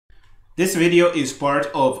This video is part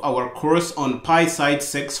of our course on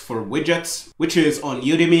Pyside6 for Widgets, which is on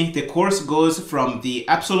Udemy. The course goes from the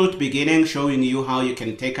absolute beginning, showing you how you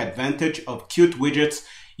can take advantage of Qt widgets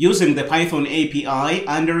using the Python API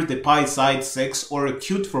under the Pyside6 or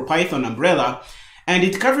Qt for Python umbrella. And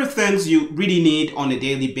it covers things you really need on a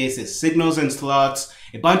daily basis: signals and slots,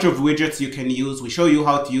 a bunch of widgets you can use. We show you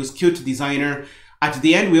how to use Qt Designer. At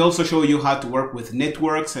the end, we also show you how to work with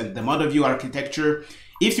networks and the model view architecture.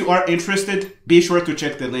 If you are interested, be sure to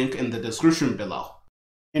check the link in the description below.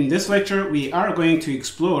 In this lecture, we are going to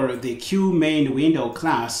explore the QMainWindow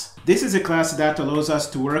class. This is a class that allows us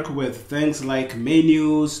to work with things like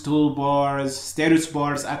menus, toolbars, status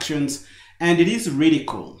bars, actions, and it is really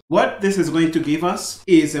cool. What this is going to give us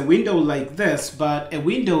is a window like this, but a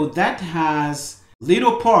window that has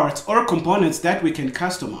little parts or components that we can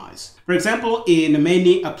customize. For example, in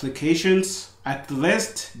many applications, at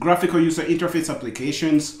least graphical user interface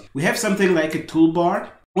applications, we have something like a toolbar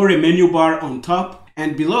or a menu bar on top,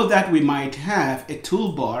 and below that we might have a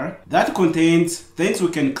toolbar that contains things we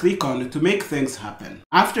can click on to make things happen.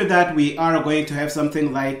 After that, we are going to have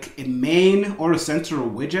something like a main or a central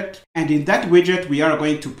widget, and in that widget we are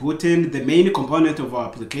going to put in the main component of our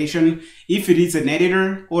application. If it is an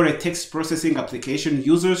editor or a text processing application,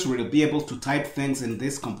 users will be able to type things in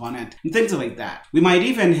this component and things like that. We might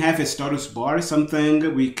even have a status bar,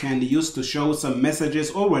 something we can use to show some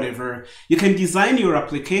messages or whatever. You can design your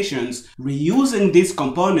applications reusing these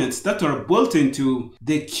components that are built into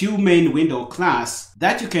the QMainWindow class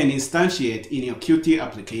that you can instantiate in your Qt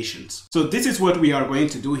applications. So this is what we are going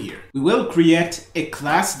to do here. We will create a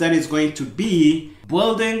class that is going to be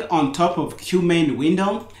building on top of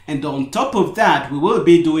QMainWindow, and on top of that we will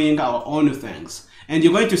be doing our own things. And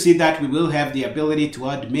you're going to see that we will have the ability to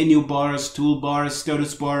add menu bars, toolbars,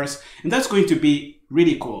 status bars, and that's going to be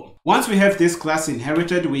really cool. Once we have this class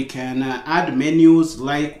inherited, we can add menus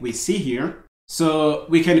like we see here. So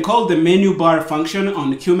we can call the menu bar function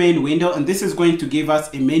on QMainWindow, and this is going to give us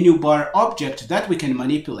a menu bar object that we can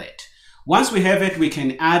manipulate. Once we have it, we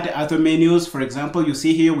can add other menus. For example, you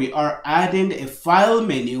see here we are adding a file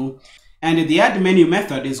menu, and the add menu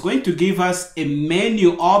method is going to give us a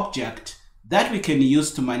menu object that we can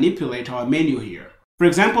use to manipulate our menu here. For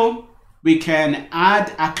example, we can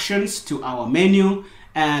add actions to our menu,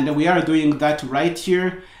 and we are doing that right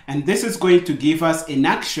here. And this is going to give us an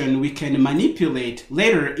action we can manipulate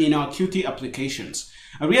later in our Qt applications.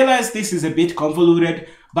 I realize this is a bit convoluted,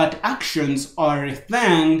 but actions are a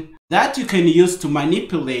thing that you can use to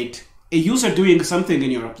manipulate a user doing something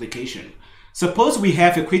in your application. Suppose we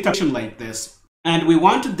have a quick action like this, and we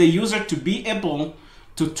want the user to be able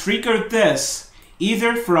to trigger this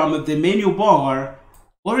either from the menu bar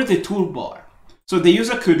or the toolbar. So the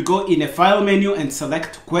user could go in a file menu and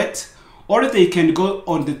select quit, or they can go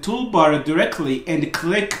on the toolbar directly and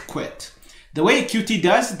click quit. The way Qt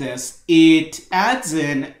does this, it adds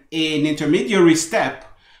in an intermediary step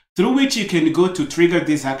through which you can go to trigger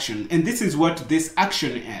this action. And this is what this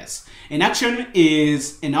action is. An action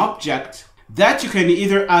is an object that you can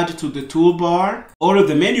either add to the toolbar or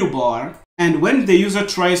the menu bar. And when the user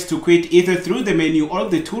tries to quit either through the menu or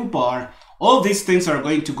the toolbar, all these things are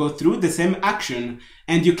going to go through the same action,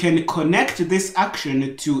 and you can connect this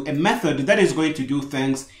action to a method that is going to do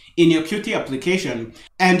things in your Qt application,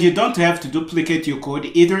 and you don't have to duplicate your code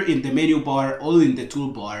either in the menu bar or in the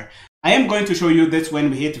toolbar. I am going to show you this when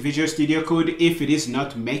we hit Visual Studio Code if it is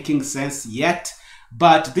not making sense yet,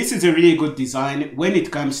 but this is a really good design when it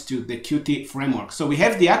comes to the Qt framework. So we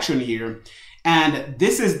have the action here, and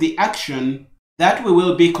this is the action that we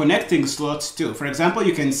will be connecting slots to. For example,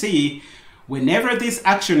 you can see whenever this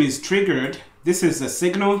action is triggered, this is a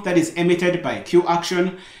signal that is emitted by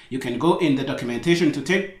QAction. You can go in the documentation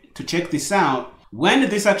to check this out. When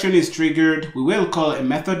this action is triggered, we will call a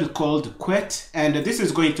method called quit, and this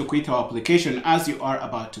is going to quit our application, as you are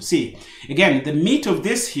about to see. Again, the meat of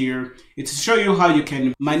this here is to show you how you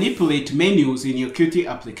can manipulate menus in your Qt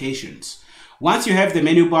applications. Once you have the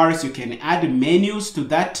menu bars, you can add menus to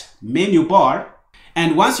that menu bar.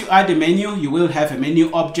 And once you add a menu, you will have a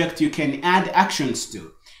menu object you can add actions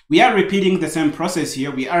to. We are repeating the same process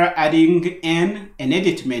here. We are adding in an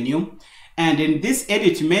edit menu. And in this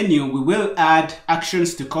edit menu, we will add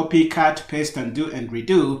actions to copy, cut, paste, undo, and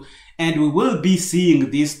redo. And we will be seeing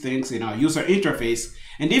these things in our user interface.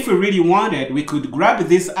 And if we really wanted, we could grab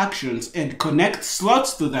these actions and connect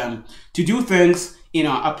slots to them to do things in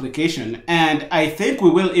our application. And I think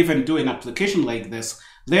we will even do an application like this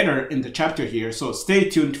later in the chapter here, so stay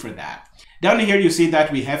tuned for that. Down here you see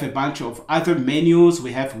that we have a bunch of other menus.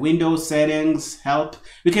 We have Windows settings, help.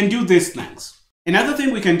 We can do these things. Another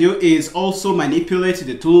thing we can do is also manipulate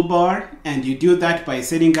the toolbar, and you do that by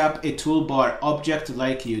setting up a toolbar object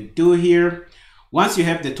like you do here. Once you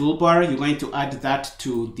have the toolbar, you're going to add that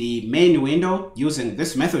to the main window using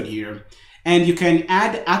this method here. And you can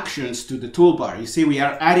add actions to the toolbar. You see, we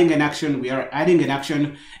are adding an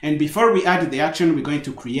action, and before we add the action, we're going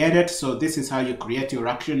to create it. So this is how you create your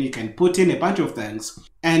action. You can put in a bunch of things,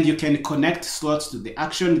 and you can connect slots to the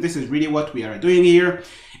action. This is really what we are doing here.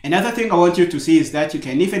 Another thing I want you to see is that you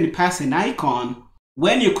can even pass an icon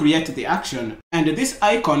when you create the action, and this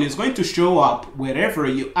icon is going to show up wherever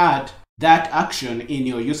you add that action in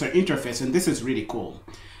your user interface, and this is really cool.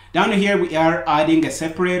 Down here, we are adding a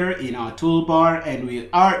separator in our toolbar, and we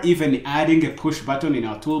are even adding a push button in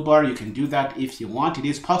our toolbar. You can do that if you want, it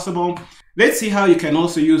is possible. Let's see how you can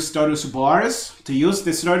also use status bars. To use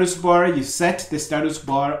the status bar, you set the status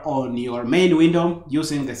bar on your main window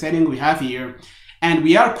using the setting we have here. And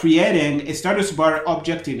we are creating a status bar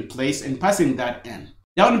object in place and passing that in.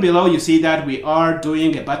 Down below, you see that we are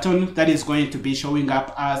doing a button that is going to be showing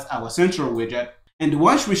up as our central widget. And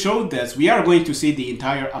once we show this, we are going to see the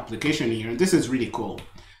entire application here. And this is really cool.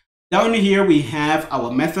 Down here, we have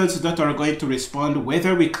our methods that are going to respond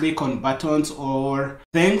whether we click on buttons or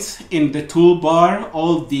things in the toolbar,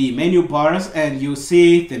 all the menu bars, and you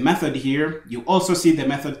see the method here. You also see the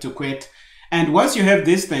method to quit. And once you have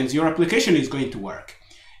these things, your application is going to work.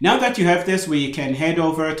 Now that you have this, we can head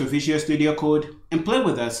over to Visual Studio Code and play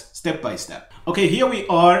with us step by step. Okay, here we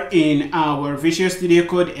are in our Visual Studio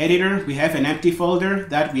Code editor. We have an empty folder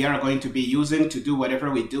that we are going to be using to do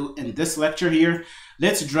whatever we do in this lecture here.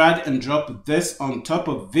 Let's drag and drop this on top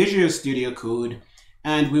of Visual Studio Code,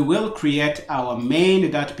 and we will create our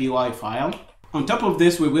main.py file. On top of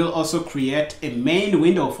this, we will also create a main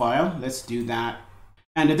window file. Let's do that.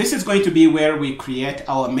 And this is going to be where we create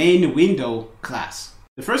our main window class.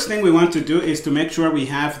 The first thing we want to do is to make sure we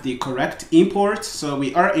have the correct imports. So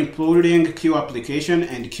we are importing QApplication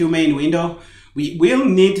and QMainWindow. We will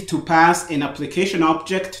need to pass an application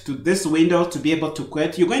object to this window to be able to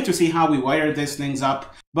quit. You're going to see how we wire these things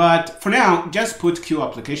up. But for now, just put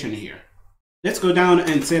QApplication here. Let's go down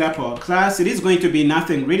and set up our class. It is going to be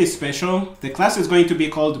nothing really special. The class is going to be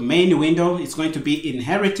called MainWindow. It's going to be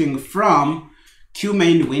inheriting from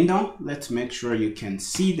QMainWindow. Let's make sure you can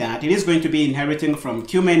see that. It is going to be inheriting from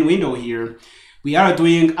QMainWindow here. We are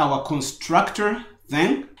doing our constructor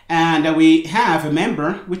thing, and we have a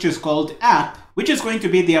member which is called app, which is going to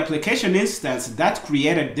be the application instance that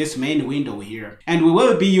created this main window here. And we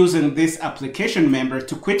will be using this application member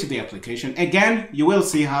to quit the application. Again, you will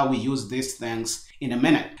see how we use these things in a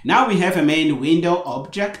minute. Now we have a main window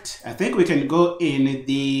object. I think we can go in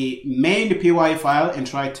the main.py file and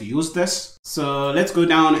try to use this. So let's go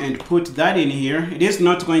down and put that in here. It is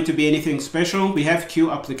not going to be anything special. We have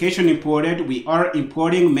QApplication imported. We are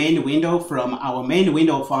importing main window from our main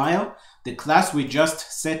window file, the class we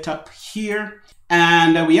just set up here.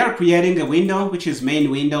 And we are creating a window, which is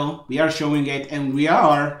main window. We are showing it, and we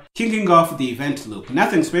are kicking off the event loop.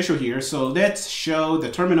 Nothing special here. So let's show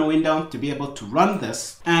the terminal window to be able to run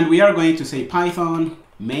this. And we are going to say Python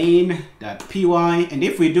main.py. And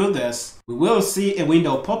if we do this, we will see a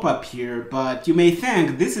window pop up here. But you may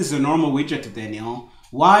think this is a normal widget, Daniel.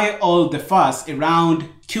 Why all the fuss around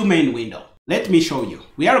QMainWindow? Let me show you.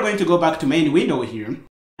 We are going to go back to main window here,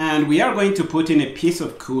 and we are going to put in a piece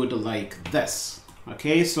of code like this.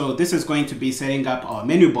 Okay, so this is going to be setting up our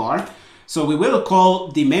menu bar. So we will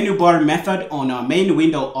call the menu bar method on our main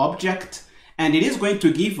window object, and it is going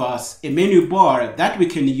to give us a menu bar that we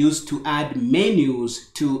can use to add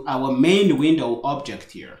menus to our main window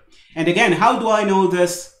object here. And again, how do I know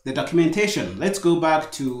this? The documentation. Let's go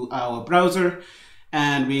back to our browser,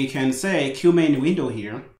 and we can say QMainWindow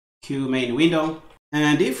here, QMainWindow.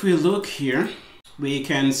 And if we look here, we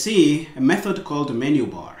can see a method called menu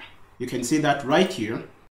bar. You can see that right here.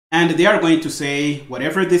 And they are going to say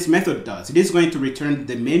whatever this method does. It is going to return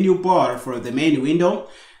the menu bar for the main window.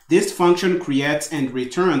 This function creates and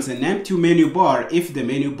returns an empty menu bar if the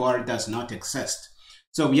menu bar does not exist.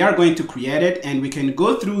 So we are going to create it, and we can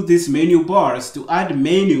go through these menu bars to add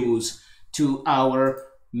menus to our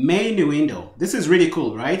main window. This is really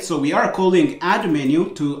cool, right? So we are calling add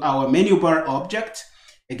menu to our menu bar object.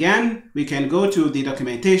 Again, we can go to the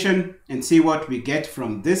documentation and see what we get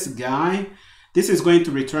from this guy. This is going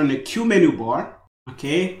to return a Q menu bar,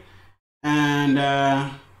 okay? And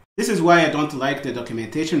this is why I don't like the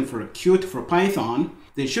documentation for Qt for Python.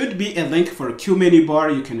 There should be a link for Q menu bar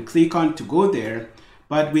you can click on to go there,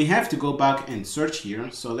 but we have to go back and search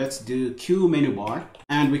here. So let's do Q menu bar,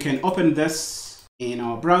 and we can open this in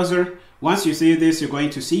our browser. Once you see this, you're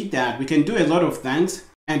going to see that we can do a lot of things.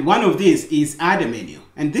 And one of these is add a menu.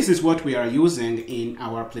 And this is what we are using in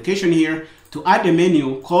our application here to add a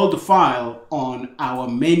menu called file on our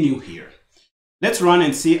menu here. Let's run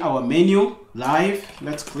and see our menu live.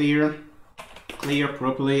 Let's clear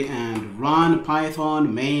properly and run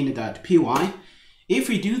python main.py. If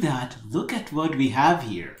we do that, look at what we have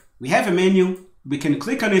here. We have a menu. We can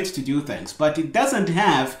click on it to do things, but it doesn't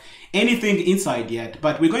have anything inside yet.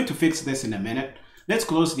 But we're going to fix this in a minute. Let's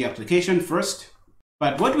close the application first.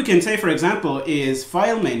 But what we can say, for example, is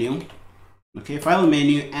file menu. Okay, file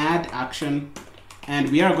menu, add action, and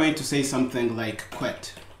we are going to say something like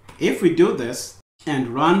quit. If we do this and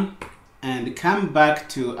run and come back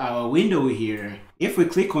to our window here, if we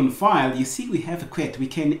click on file, you see we have a quit. We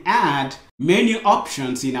can add menu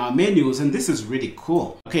options in our menus, and this is really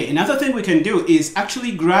cool. Okay, another thing we can do is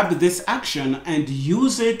actually grab this action and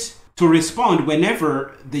use it to respond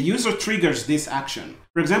whenever the user triggers this action.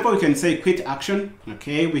 For example, we can say quit action.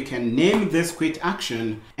 Okay, we can name this quit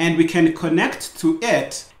action and we can connect to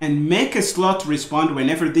it and make a slot respond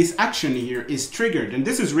whenever this action here is triggered. And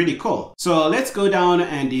this is really cool. So let's go down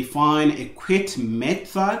and define a quit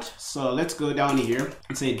method. So let's go down here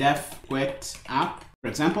and say def quit app, for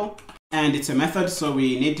example. And it's a method, so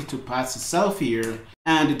we need to pass self here.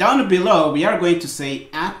 And down below, we are going to say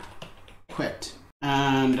app quit.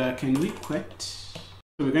 And can we quit?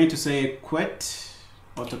 So we're going to say quit.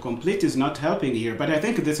 Autocomplete is not helping here, but I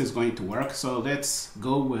think this is going to work. So let's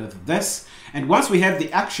go with this. And once we have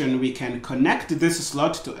the action, we can connect this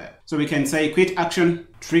slot to it. So we can say quit action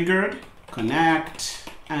triggered, connect,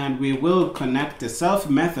 and we will connect the self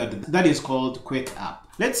method that is called quit app.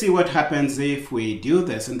 Let's see what happens if we do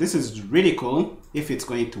this. And this is really cool if it's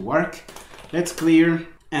going to work. Let's clear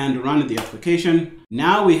and run the application.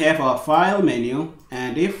 Now we have our file menu,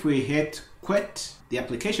 and if we hit quit, the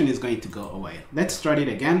application is going to go away. Let's start it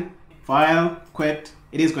again. File, quit,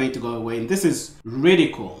 it is going to go away. And this is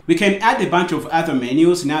really cool. We can add a bunch of other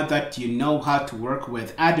menus now that you know how to work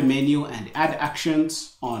with add menu and add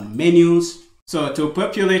actions on menus. So to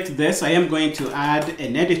populate this, I am going to add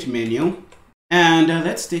an edit menu. And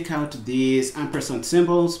let's take out these ampersand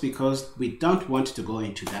symbols because we don't want to go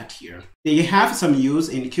into that here. They have some use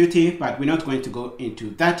in Qt, but we're not going to go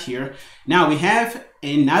into that here. Now we have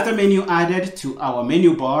another menu added to our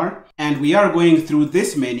menu bar, and we are going through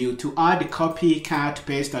this menu to add copy, cut,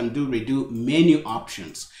 paste, undo, redo menu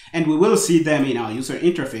options. And we will see them in our user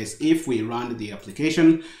interface if we run the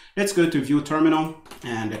application. Let's go to view terminal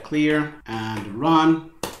and clear and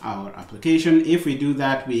run our application. If we do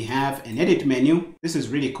that, we have an edit menu. This is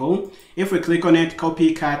really cool. If we click on it,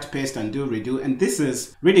 copy, cut, paste, undo, redo, and this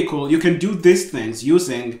is really cool. You can do these things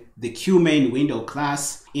using the QMainWindow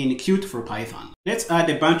class in Qt for Python. Let's add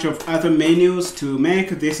a bunch of other menus to make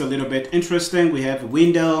this a little bit interesting. We have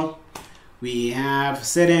window, we have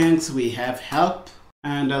settings, we have help,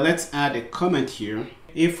 and let's add a comment here.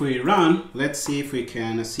 If we run, let's see if we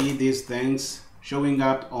can see these things showing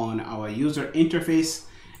up on our user interface.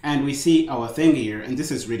 And we see our thing here, and this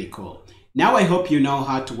is really cool. Now I hope you know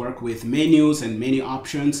how to work with menus and menu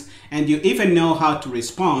options, and you even know how to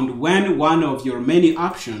respond when one of your menu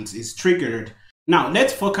options is triggered. Now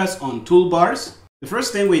let's focus on toolbars. The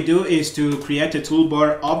first thing we do is to create a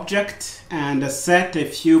toolbar object and set a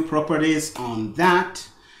few properties on that.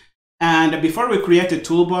 And before we create a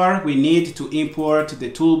toolbar, we need to import the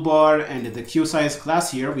toolbar and the QSize class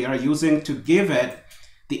here we are using to give it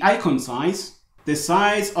the icon size. The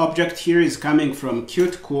size object here is coming from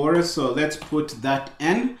Qt Core, so let's put that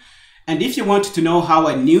in. And if you want to know how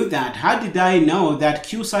I knew that, how did I know that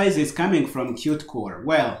QSize is coming from Qt Core?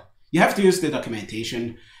 Well, you have to use the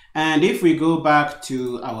documentation. And if we go back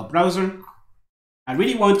to our browser, I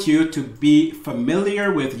really want you to be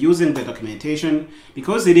familiar with using the documentation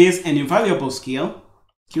because it is an invaluable skill,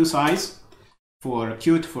 QSize, for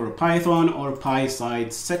Qt for Python or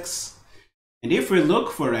Pyside6. And if we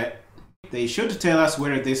look for it, they should tell us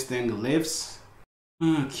where this thing lives.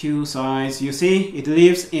 QSize, you see, it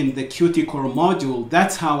lives in the Qt Core module.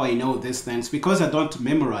 That's how I know these things, because I don't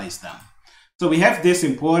memorize them. So we have this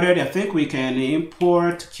imported. I think we can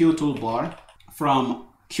import QToolbar from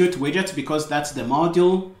Qt Widgets because that's the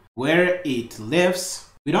module where it lives.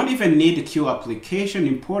 We don't even need the Q application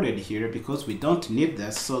imported here because we don't need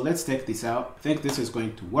this. So let's take this out. I think this is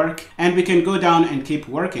going to work. And we can go down and keep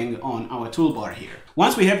working on our toolbar here.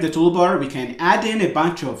 Once we have the toolbar, we can add in a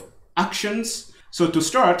bunch of actions. So to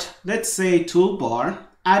start, let's say toolbar,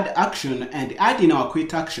 add action, and add in our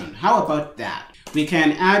quit action. How about that? we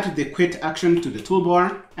can add the quit action to the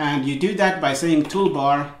toolbar. And you do that by saying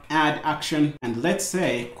toolbar, add action, and let's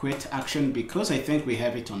say quit action because I think we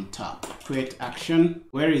have it on top. Quit action.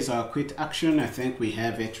 Where is our quit action? I think we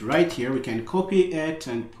have it right here. We can copy it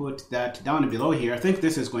and put that down below here. I think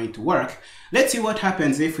this is going to work. Let's see what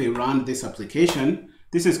happens if we run this application.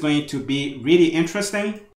 This is going to be really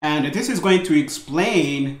interesting. And this is going to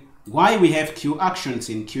explain why we have Q actions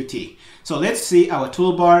in Qt. So let's see our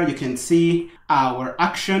toolbar. You can see our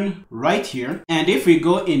action right here. And if we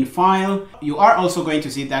go in file, you are also going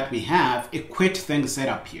to see that we have a quit thing set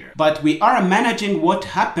up here. But we are managing what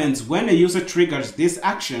happens when a user triggers this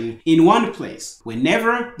action in one place.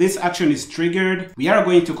 Whenever this action is triggered, we are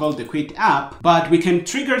going to call the quit app, but we can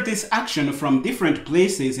trigger this action from different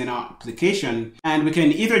places in our application. And we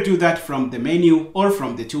can either do that from the menu or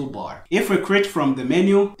from the toolbar. If we quit from the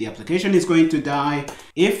menu, the application is going to die.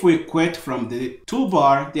 If we quit from the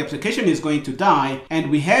toolbar, the application is going to die,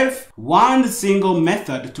 and we have one single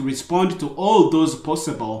method to respond to all those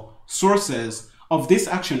possible sources of this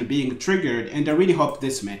action being triggered, and I really hope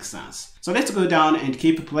this makes sense. So let's go down and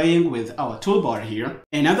keep playing with our toolbar here.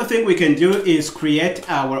 Another thing we can do is create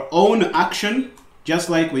our own action, just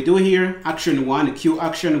like we do here. Action 1, Q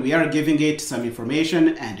action, we are giving it some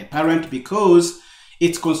information and a parent because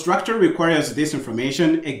its constructor requires this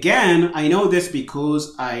information. Again, I know this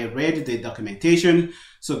because I read the documentation.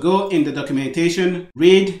 So go in the documentation,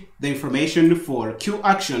 read the information for Q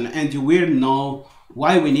action, and you will know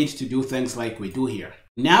why we need to do things like we do here.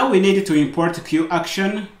 Now we need to import Q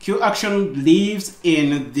action. Q action lives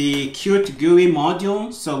in the Qt GUI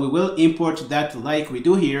module, so we will import that like we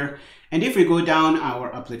do here. And if we go down,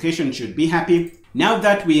 our application should be happy. Now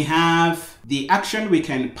that we have the action, we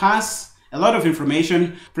can pass a lot of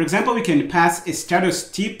information. For example, we can pass a status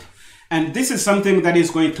tip, and this is something that is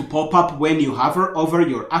going to pop up when you hover over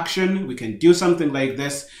your action. We can do something like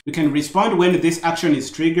this. We can respond when this action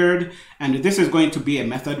is triggered, and this is going to be a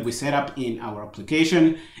method we set up in our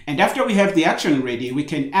application. And after we have the action ready, we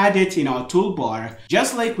can add it in our toolbar,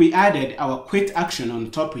 just like we added our quit action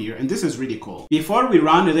on top here, and this is really cool. Before we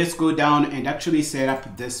run, let's go down and actually set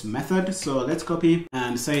up this method. So let's copy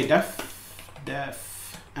and say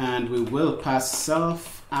def, and we will pass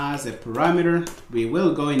self as a parameter. We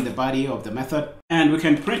will go in the body of the method, and we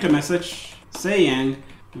can print a message saying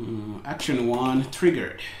action 1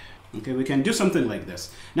 triggered. Okay, we can do something like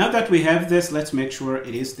this. Now that we have this, let's make sure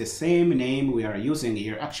it is the same name we are using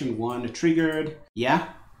here. Action 1 triggered. Yeah,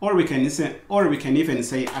 or we can even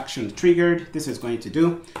say action triggered. This is going to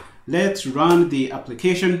do. Let's run the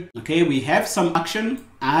application. Okay, we have some action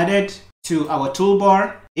added to our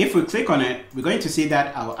toolbar. If we click on it, we're going to see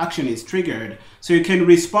that our action is triggered. So you can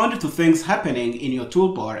respond to things happening in your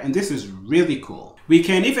toolbar, and this is really cool. We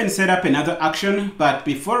can even set up another action, but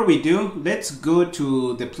before we do, let's go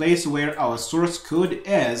to the place where our source code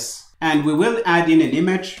is, and we will add in an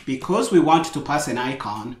image because we want to pass an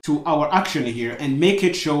icon to our action here and make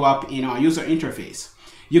it show up in our user interface.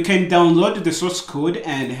 You can download the source code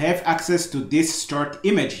and have access to this start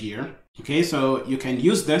image here. Okay, so you can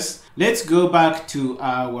use this. Let's go back to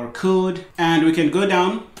our code, and we can go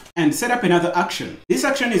down and set up another action. This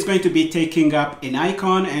action is going to be taking up an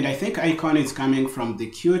icon, and I think icon is coming from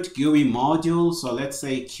the Qt GUI module. So let's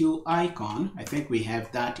say Q icon. I think we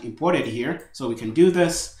have that imported here. So we can do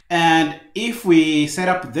this. And if we set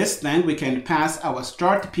up this thing, we can pass our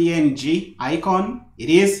start PNG icon. It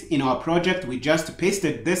is in our project. We just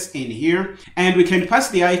pasted this in here, and we can pass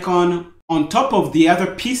the icon on top of the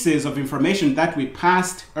other pieces of information that we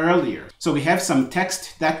passed earlier. So we have some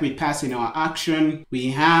text that we pass in our action.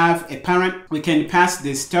 We have a parent. We can pass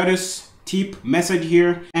the status tip message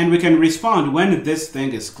here, and we can respond when this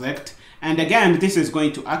thing is clicked. And again, this is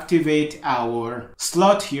going to activate our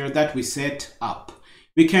slot here that we set up.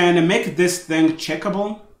 We can make this thing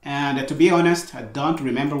checkable. And to be honest, I don't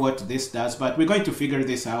remember what this does, but we're going to figure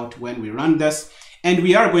this out when we run this. And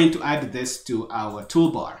we are going to add this to our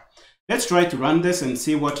toolbar. Let's try to run this and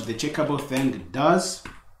see what the checkable thing does.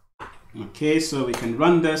 Okay, so we can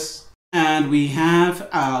run this, and we have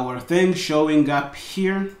our thing showing up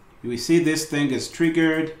here. We see this thing is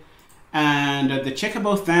triggered, and the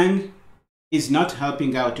checkable thing is not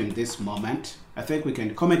helping out in this moment. I think we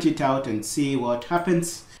can comment it out and see what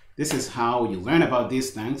happens. This is how you learn about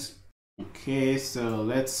these things. Okay, so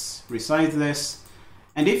let's resize this.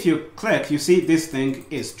 And if you click, you see this thing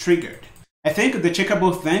is triggered. I think the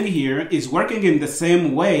checkable thing here is working in the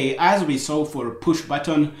same way as we saw for push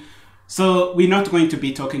button. So we're not going to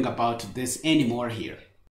be talking about this anymore here.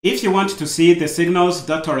 If you want to see the signals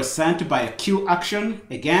that are sent by a Q action,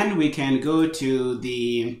 again, we can go to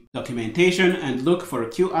the documentation and look for a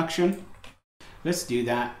Q action. Let's do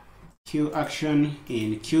that. Q action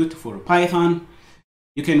in Qt for Python.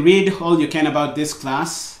 You can read all you can about this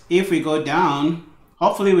class. If we go down,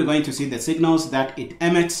 hopefully we're going to see the signals that it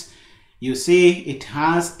emits. You see it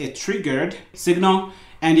has a triggered signal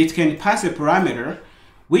and it can pass a parameter,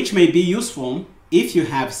 which may be useful if you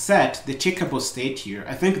have set the checkable state here.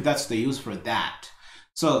 I think that's the use for that.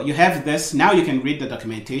 So you have this. Now you can read the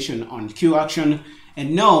documentation on Q action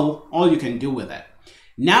and know all you can do with it.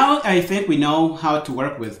 Now I think we know how to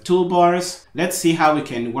work with toolbars. Let's see how we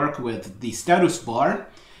can work with the status bar.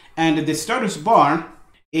 And the status bar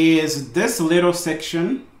is this little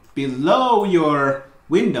section below your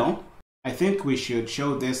window. I think we should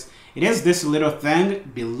show this. It is this little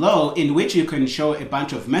thing below in which you can show a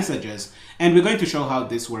bunch of messages. And we're going to show how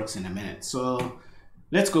this works in a minute. So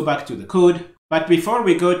let's go back to the code. But before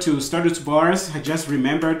we go to status bars, I just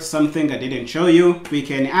remembered something I didn't show you. We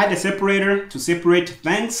can add a separator to separate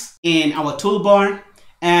things in our toolbar.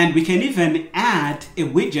 And we can even add a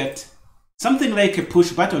widget, something like a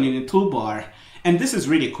push button in a toolbar. And this is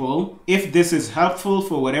really cool. If this is helpful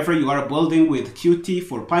for whatever you are building with Qt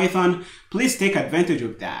for Python, please take advantage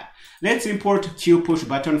of that. Let's import Q push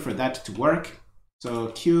button for that to work. So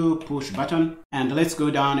Q push button, and let's go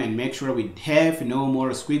down and make sure we have no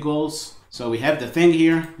more squiggles. So we have the thing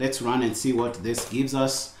here. Let's run and see what this gives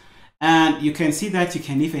us. And you can see that you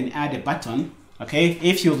can even add a button. Okay,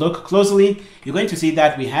 if you look closely, you're going to see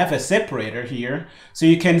that we have a separator here. So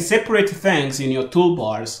you can separate things in your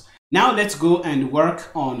toolbars. Now let's go and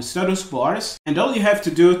work on status bars. And all you have to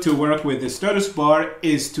do to work with the status bar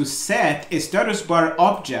is to set a status bar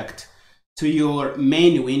object to your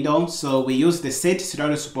main window. So we use the set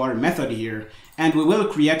status bar method here, and we will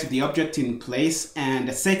create the object in place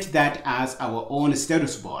and set that as our own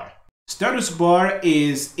status bar. Status bar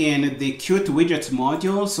is in the Qt widgets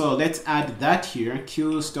module. So let's add that here,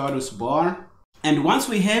 Q status bar. And once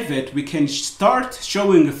we have it, we can start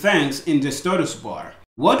showing things in the status bar.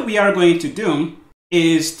 What we are going to do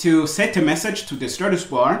is to set a message to the status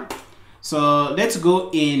bar. So let's go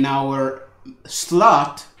in our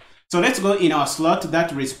slot. So let's go in our slot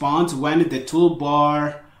that responds when the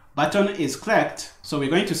toolbar button is clicked. So we're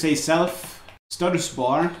going to say self status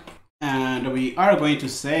bar, and we are going to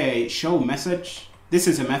say show message. This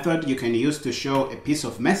is a method you can use to show a piece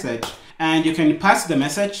of message, and you can pass the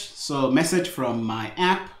message. So message from my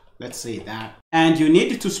app, let's say that. And you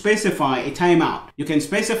need to specify a timeout. You can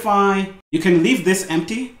specify, you can leave this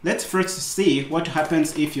empty. Let's first see what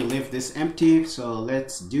happens if you leave this empty. So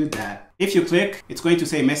let's do that. If you click, it's going to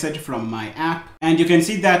say message from my app. And you can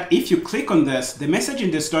see that if you click on this, the message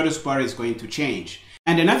in the status bar is going to change.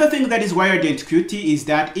 And another thing that is wired into Qt is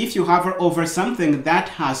that if you hover over something that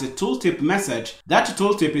has a tooltip message, that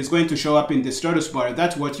tooltip is going to show up in the status bar.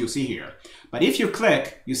 That's what you see here. But if you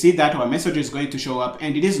click, you see that our message is going to show up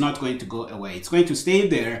and it is not going to go away. It's going to stay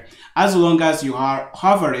there as long as you are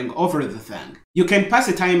hovering over the thing. You can pass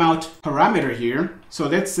a timeout parameter here. So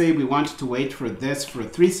let's say we want to wait for this for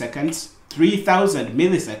 3 seconds. 3000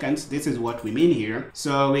 milliseconds. This is what we mean here.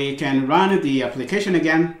 So we can run the application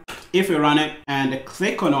again. If we run it and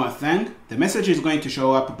click on our thing, the message is going to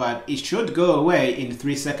show up, but it should go away in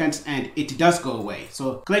 3 seconds, and it does go away.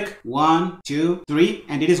 So click 1, 2, 3,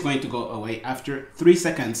 and it is going to go away after 3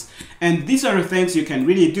 seconds. And these are things you can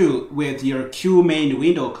really do with your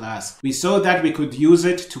QMainWindow class. We saw that we could use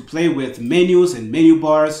it to play with menus and menu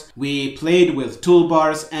bars. We played with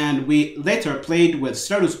toolbars, and we later played with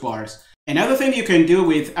status bars. Another thing you can do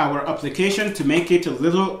with our application to make it a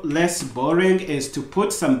little less boring is to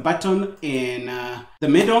put some button in the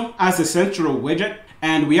middle as a central widget.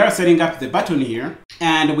 And we are setting up the button here.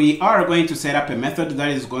 And we are going to set up a method that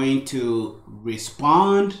is going to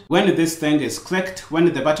respond when this thing is clicked, when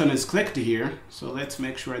the button is clicked here. So let's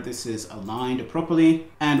make sure this is aligned properly.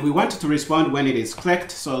 And we want it to respond when it is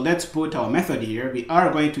clicked. So let's put our method here. We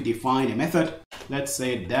are going to define a method. Let's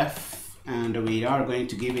say def. And we are going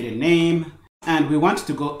to give it a name, and we want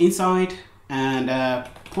to go inside and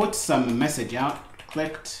put some message out.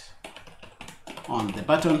 Clicked on the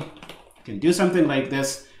button. You can do something like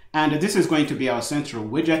this, and this is going to be our central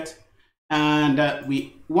widget, and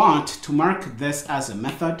we want to mark this as a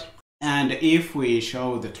method. And if we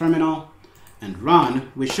show the terminal and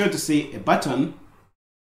run, we should see a button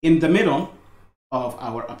in the middle of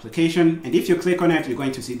our application, and if you click on it, you're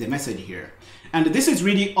going to see the message here. And this is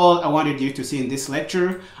really all I wanted you to see in this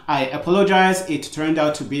lecture. I apologize, it turned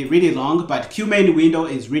out to be really long, but QMainWindow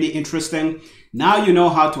is really interesting. Now you know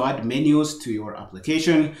how to add menus to your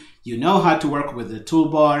application, you know how to work with the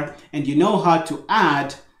toolbar, and you know how to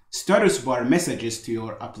add status bar messages to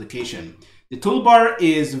your application. The toolbar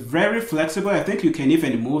is very flexible. I think you can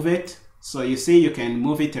even move it So you see, you can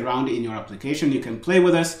move it around in your application. You can play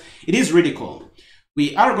with us. It is really cool.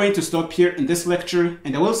 We are going to stop here in this lecture,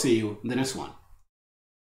 and I will see you in the next one.